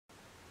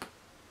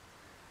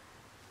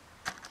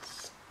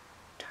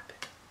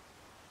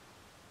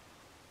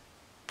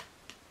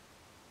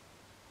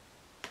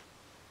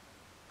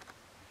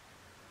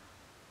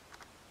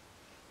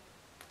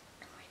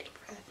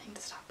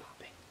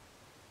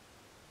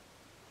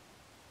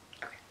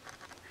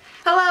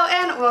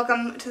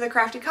welcome to the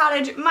Crafty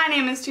Cottage. My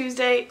name is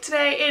Tuesday.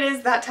 Today it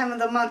is that time of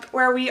the month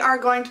where we are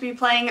going to be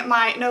playing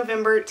my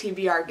November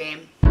TBR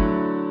game.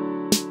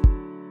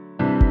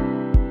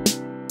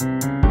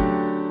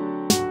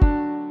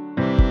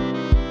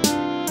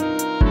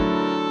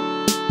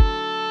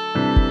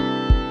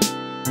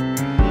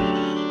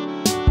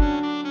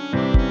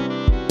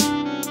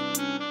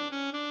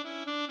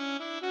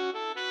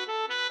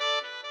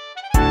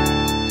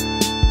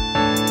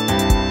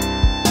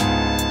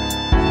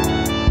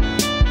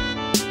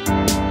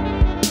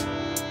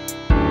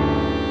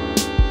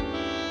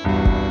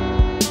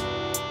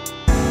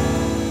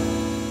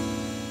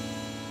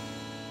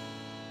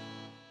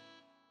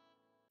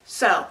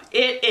 So,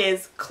 it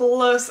is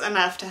close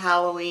enough to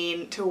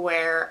Halloween to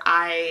where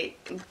I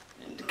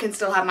can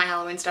still have my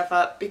Halloween stuff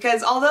up,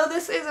 because although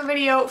this is a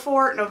video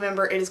for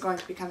November, it is going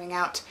to be coming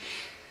out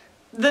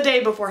the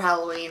day before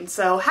Halloween.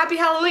 So, happy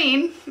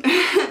Halloween!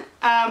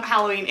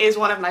 Halloween is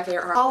one of my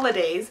favorite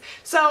holidays,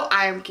 so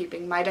I am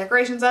keeping my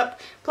decorations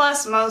up,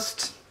 plus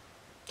most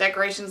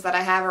decorations that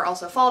I have are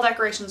also fall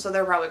decorations, so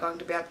they're probably going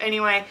to be up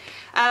anyway.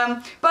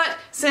 But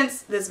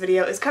since this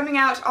video is coming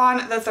out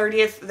on the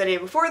 30th, the day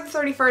before the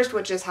 31st,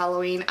 which is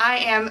Halloween, I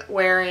am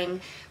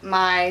wearing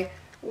my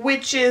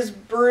Witch's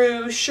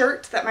Brew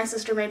shirt that my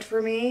sister made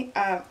for me.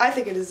 I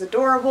think it is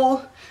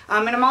adorable.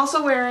 And I'm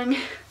also wearing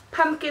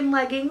pumpkin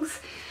leggings.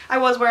 I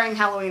was wearing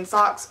Halloween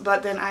socks,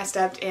 but then I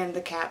stepped in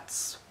the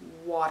cat's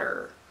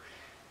water.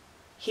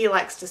 He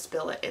likes to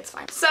spill it, it's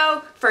fine.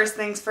 So, first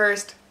things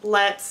first,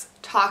 let's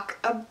talk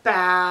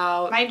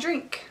about my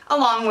drink.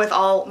 Along with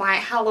all my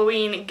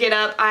Halloween get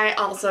up, I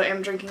also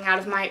am drinking out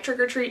of my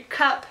trick-or-treat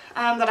cup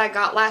that I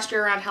got last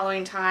year around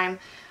Halloween time.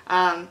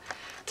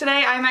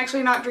 Today I'm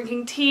actually not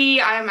drinking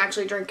tea, I'm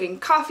actually drinking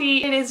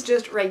coffee. It is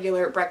just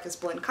regular breakfast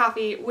blend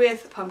coffee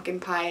with pumpkin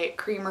pie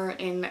creamer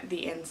in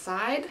the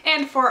inside.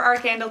 And for our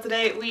candle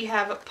today, we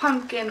have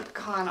pumpkin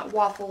pecan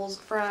waffles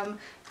from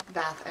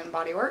Bath &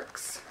 Body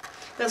Works.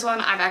 This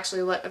one I've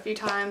actually lit a few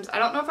times. I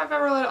don't know if I've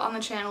ever lit it on the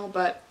channel,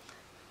 but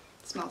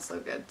it smells so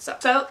good.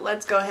 So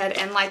let's go ahead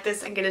and light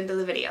this and get into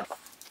the video.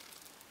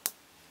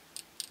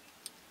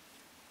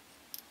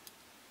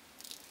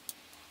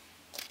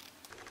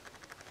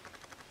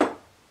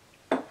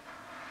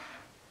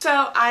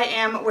 So I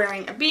am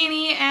wearing a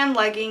beanie and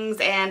leggings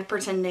and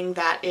pretending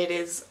that it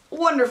is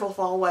wonderful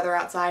fall weather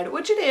outside,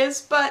 which it is,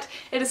 but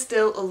it is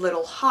still a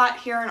little hot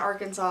here in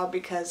Arkansas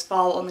because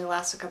fall only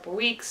lasts a couple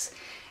weeks.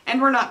 And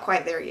we're not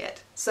quite there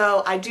yet.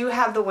 So I do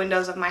have the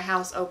windows of my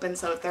house open,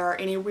 so if there are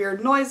any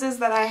weird noises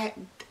that I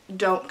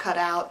don't cut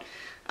out,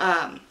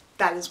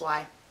 that is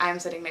why. I'm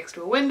sitting next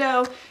to a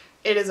window.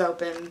 It is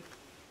open,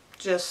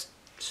 just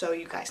so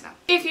you guys know.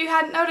 If you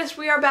hadn't noticed,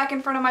 we are back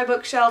in front of my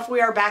bookshelf. We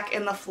are back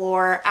in the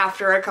floor.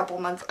 After a couple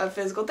months of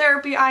physical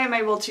therapy, I am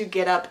able to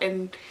get up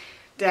and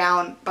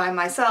down by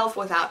myself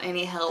without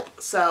any help.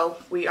 So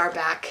we are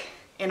back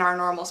in our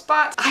normal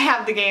spots. I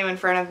have the game in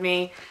front of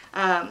me.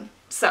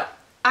 So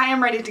I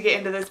am ready to get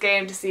into this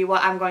game to see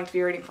what I'm going to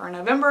be reading for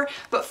November,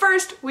 but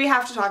first we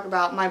have to talk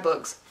about my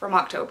books from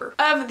October.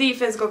 Of the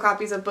physical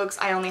copies of books,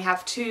 I only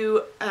have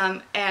two,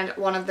 and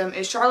one of them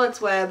is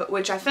Charlotte's Web,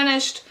 which I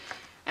finished,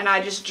 and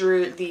I just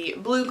drew the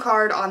blue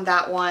card on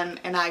that one,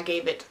 and I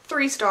gave it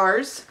 3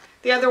 stars.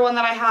 The other one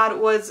that I had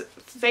was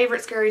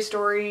Favorite Scary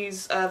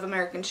Stories of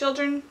American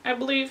Children, I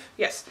believe.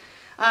 Yes.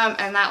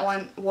 And that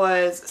one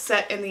was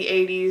set in the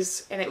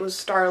 80s, and it was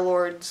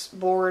Star-Lord's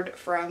board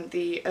from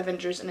the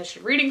Avengers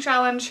Initiative Reading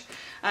Challenge.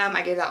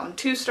 I gave that one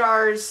 2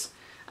 stars.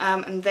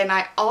 And then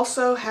I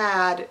also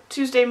had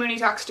Tuesday Mooney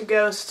Talks to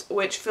Ghosts,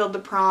 which filled the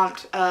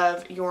prompt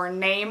of your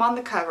name on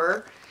the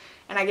cover.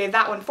 And I gave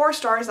that one 4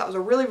 stars. That was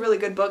a really, really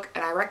good book,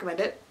 and I recommend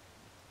it.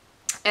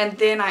 And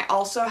then I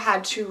also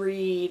had to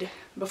read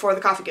Before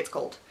the Coffee Gets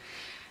Cold.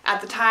 At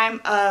the time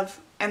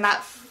of, and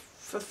that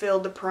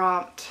fulfilled the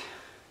prompt,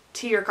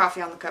 tea or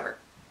coffee on the cover,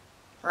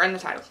 or in the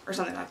title, or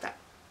something like that.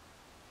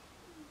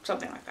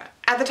 Something like that.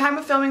 At the time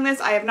of filming this,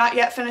 I have not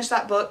yet finished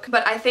that book,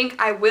 but I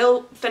think I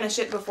will finish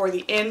it before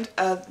the end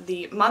of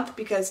the month,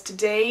 because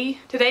today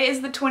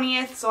is the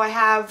 20th, so I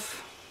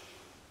have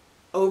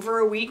over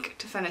a week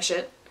to finish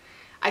it.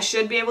 I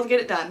should be able to get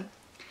it done.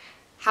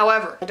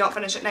 However, if I don't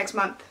finish it next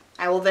month,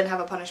 I will then have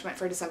a punishment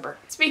for December.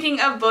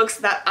 Speaking of books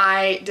that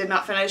I did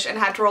not finish and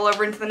had to roll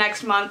over into the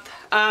next month,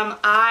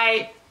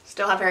 I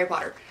still have Harry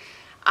Potter.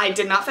 I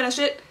did not finish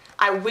it.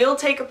 I will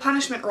take a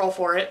punishment roll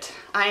for it.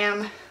 I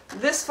am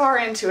this far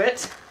into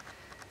it.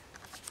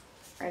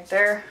 Right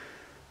there.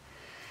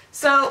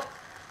 So,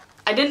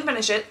 I didn't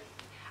finish it.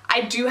 I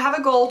do have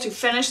a goal to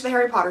finish the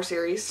Harry Potter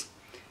series.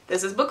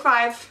 This is book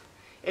 5.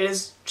 It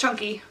is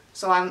chunky,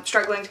 so I'm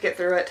struggling to get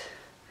through it.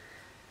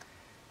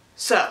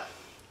 So,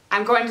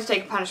 I'm going to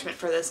take a punishment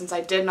for this since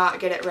I did not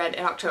get it read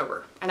in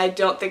October. And I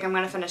don't think I'm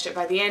going to finish it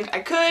by the end.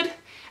 I could,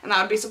 and that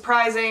would be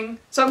surprising.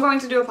 So I'm going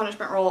to do a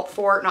punishment roll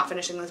for not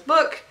finishing this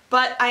book,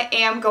 but I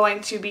am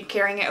going to be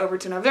carrying it over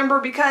to November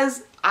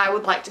because I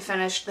would like to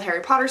finish the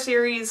Harry Potter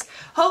series,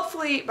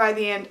 hopefully by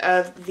the end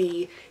of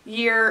the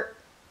year,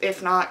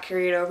 if not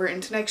carry it over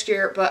into next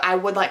year, but I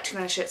would like to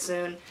finish it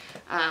soon.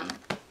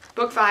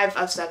 book 5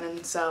 of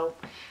 7, so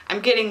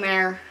I'm getting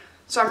there.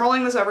 So I'm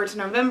rolling this over to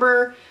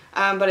November,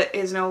 but it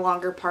is no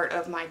longer part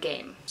of my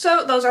game.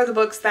 So those are the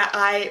books that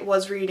I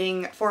was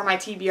reading for my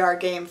TBR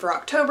game for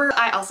October.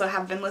 I also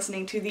have been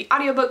listening to the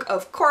audiobook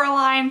of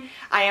Coraline.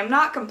 I am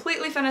not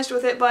completely finished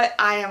with it, but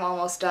I am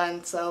almost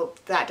done, so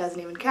that doesn't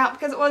even count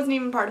because it wasn't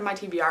even part of my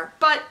TBR.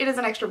 But it is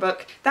an extra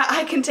book that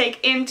I can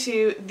take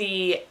into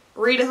the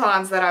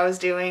readathons that I was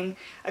doing.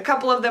 A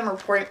couple of them are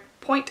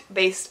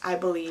point-based, I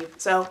believe,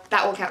 so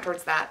that will count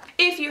towards that.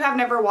 If you have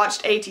never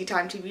watched a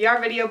Time TBR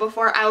video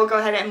before, I will go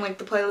ahead and link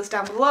the playlist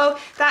down below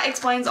that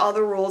explains all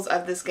the rules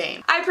of this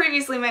game. I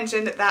previously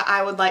mentioned that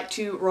I would like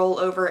to roll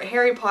over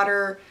Harry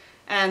Potter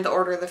and the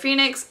Order of the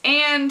Phoenix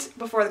and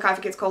Before the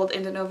Coffee Gets Cold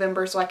into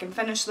November so I can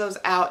finish those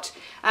out.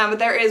 But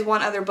there is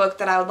one other book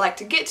that I would like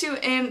to get to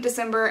in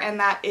December, and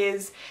that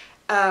is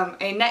a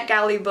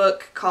NetGalley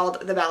book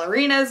called The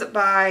Ballerinas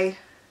by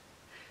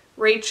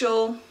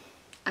Rachel,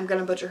 I'm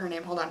gonna butcher her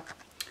name, hold on.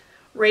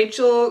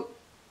 Rachel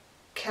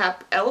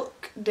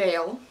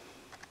Kapelke-Dale.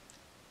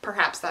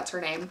 Perhaps that's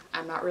her name,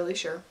 I'm not really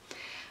sure.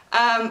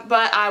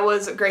 But I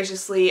was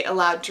graciously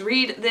allowed to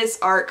read this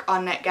arc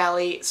on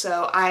NetGalley,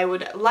 so I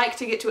would like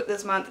to get to it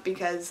this month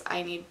because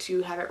I need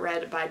to have it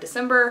read by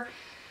December.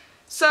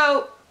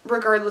 So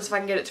regardless if I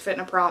can get it to fit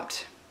in a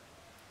prompt,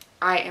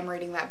 I am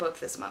reading that book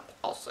this month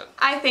also.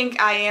 I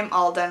think I am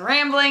all done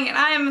rambling, and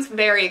I am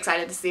very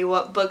excited to see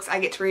what books I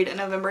get to read in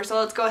November, so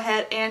let's go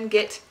ahead and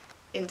get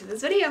into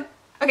this video.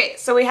 Okay,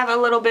 so we have a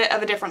little bit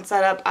of a different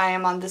setup. I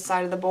am on this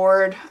side of the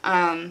board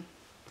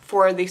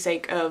for the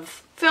sake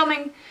of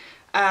filming,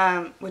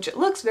 which it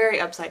looks very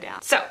upside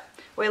down. So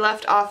we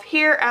left off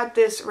here at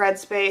this red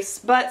space,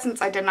 but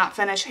since I did not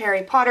finish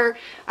Harry Potter,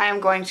 I am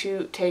going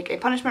to take a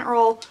punishment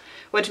roll,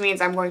 which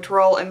means I'm going to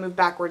roll and move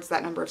backwards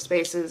that number of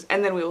spaces,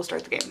 and then we will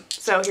start the game.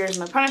 So here's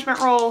my punishment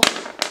roll.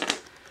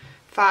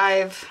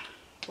 5.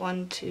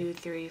 1, 2,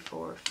 3,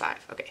 4,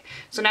 5. Okay,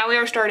 so now we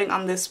are starting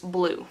on this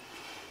blue.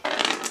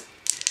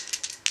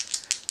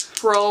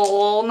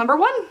 Roll number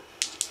 1.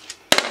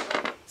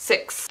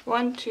 6.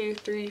 1, 2,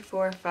 3,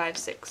 4, 5,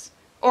 6.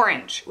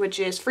 Orange, which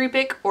is free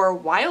pick or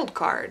wild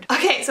card.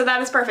 Okay, so that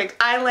is perfect.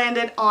 I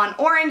landed on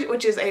orange,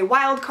 which is a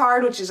wild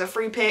card, which is a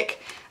free pick.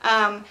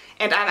 And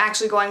I'm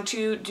actually going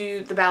to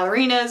do the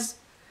Ballerinas,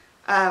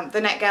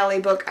 the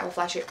NetGalley book. I will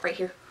flash it right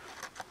here.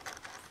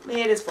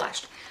 It is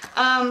flashed.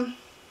 I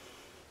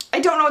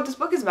don't know what this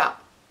book is about.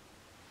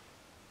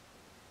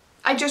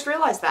 I just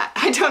realized that.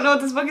 I don't know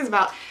what this book is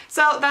about.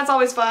 So that's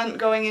always fun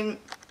going in.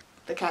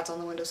 The cat's on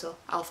the windowsill.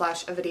 I'll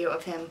flash a video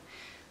of him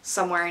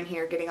somewhere in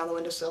here getting on the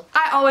windowsill.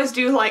 I always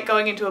do like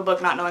going into a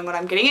book not knowing what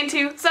I'm getting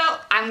into, so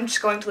I'm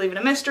just going to leave it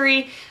a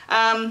mystery.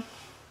 The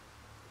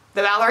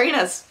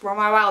Ballerinas were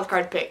my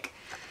wildcard pick.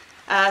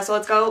 So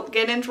let's go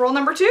get into roll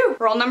number 2.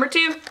 Roll number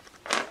 2.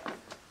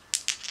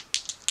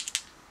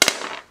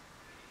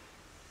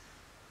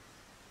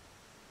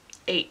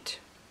 8.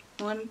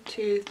 1,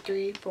 2,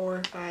 3,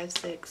 4, 5,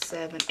 6,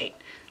 7, 8.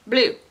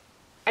 Blue.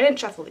 I didn't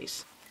shuffle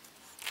these.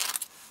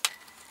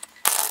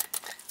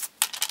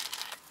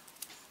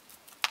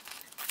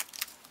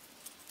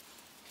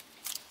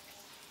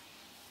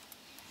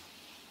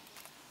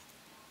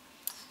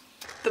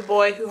 The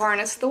Boy Who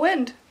Harnessed the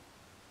Wind.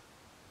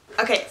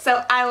 Okay,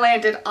 so I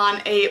landed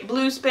on a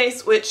blue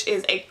space, which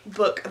is a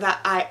book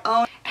that I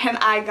own, and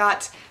I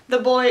got The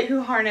Boy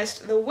Who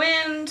Harnessed the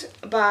Wind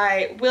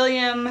by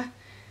William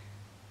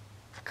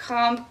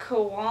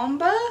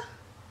Kamkawamba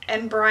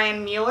and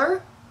Brian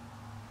Mueller.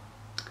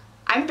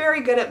 I'm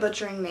very good at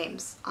butchering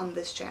names on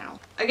this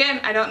channel. Again,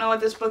 I don't know what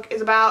this book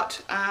is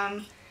about.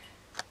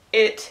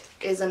 It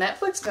is a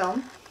Netflix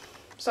film,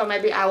 so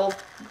maybe I will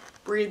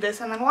read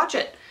this and then watch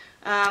it.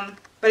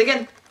 But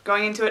again,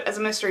 going into it as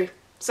a mystery.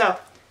 So,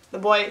 The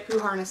Boy Who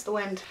Harnessed the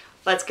Wind.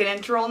 Let's get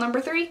into roll number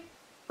 3.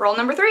 Roll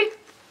number 3.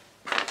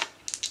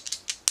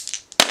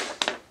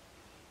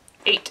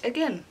 8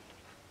 again.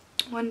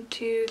 1,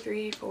 2,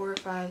 3, 4,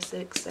 5,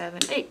 6, 7,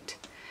 8.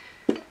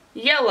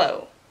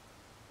 Yellow,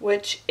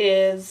 which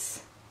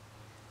is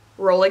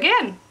roll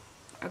again.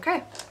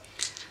 Okay.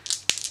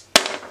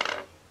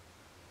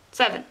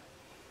 7.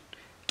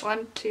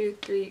 1, 2,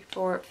 3,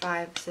 4,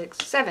 5,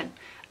 6, 7.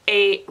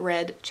 A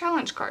red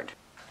challenge card.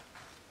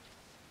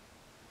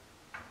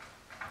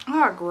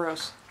 Oh,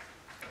 gross.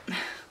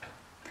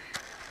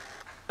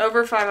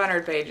 Over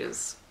 500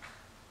 pages.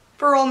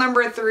 For roll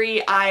number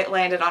 3, I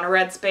landed on a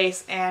red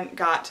space and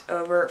got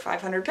over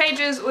 500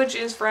 pages, which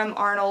is from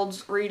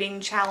Arnold's reading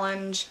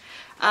challenge.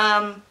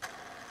 And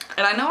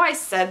I know I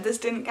said this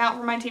didn't count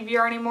for my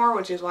TBR anymore,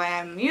 which is why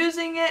I'm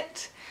using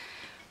it.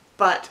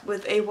 But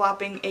with a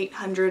whopping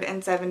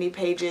 870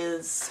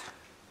 pages,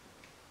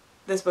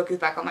 this book is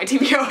back on my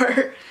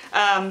TBR.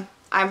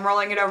 I'm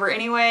rolling it over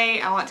anyway.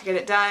 I want to get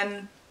it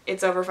done.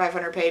 It's over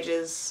 500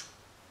 pages.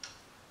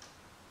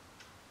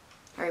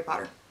 Harry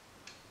Potter.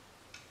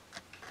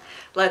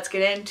 Let's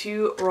get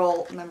into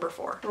roll number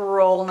 4.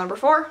 Roll number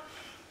 4.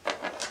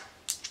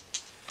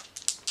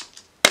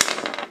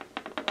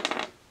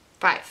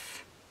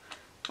 5.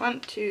 1,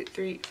 2,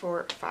 3,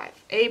 4, 5.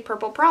 A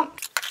purple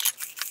prompt.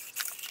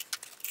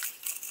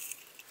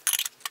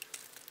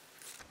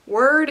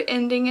 word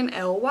ending in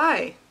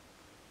ly.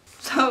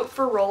 So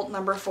for roll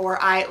number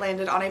 4, I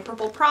landed on a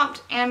purple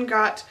prompt and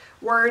got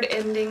word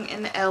ending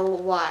in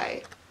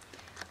ly.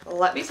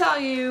 Let me tell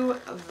you,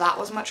 that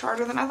was much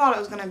harder than I thought it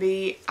was going to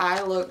be.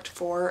 I looked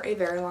for a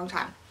very long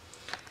time.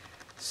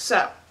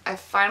 So I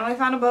finally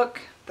found a book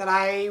that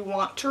I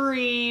want to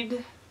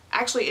read.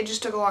 Actually, it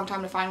just took a long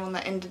time to find one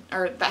that ended,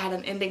 or that had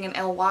an ending in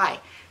ly.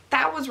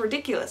 That was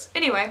ridiculous.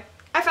 Anyway,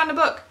 I found a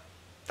book.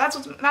 That's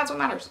what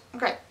matters.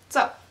 Okay,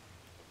 so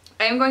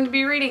I am going to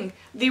be reading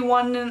The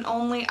One and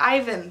Only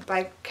Ivan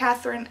by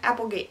Katherine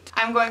Applegate.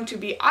 I'm going to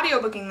be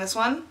audiobooking this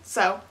one,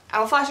 so I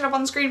will flash it up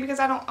on the screen because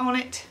I don't own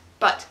it.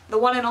 But The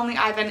One and Only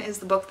Ivan is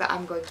the book that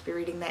I'm going to be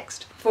reading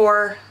next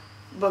for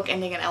book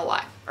ending in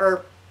ly,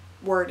 or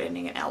word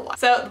ending in ly.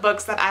 So the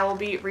books that I will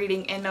be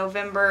reading in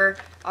November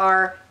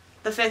are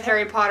The Fifth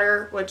Harry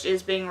Potter, which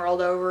is being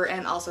rolled over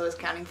and also is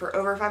counting for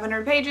over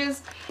 500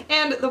 pages,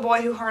 and The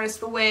Boy Who Harnessed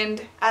the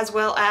Wind, as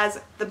well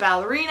as The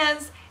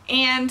Ballerinas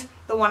and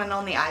The One and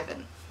Only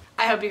Ivan.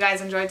 I hope you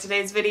guys enjoyed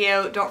today's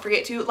video. Don't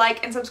forget to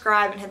like and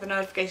subscribe and hit the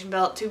notification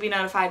bell to be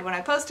notified when I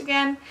post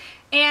again,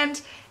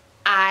 and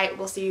I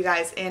will see you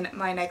guys in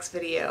my next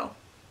video.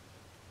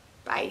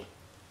 Bye.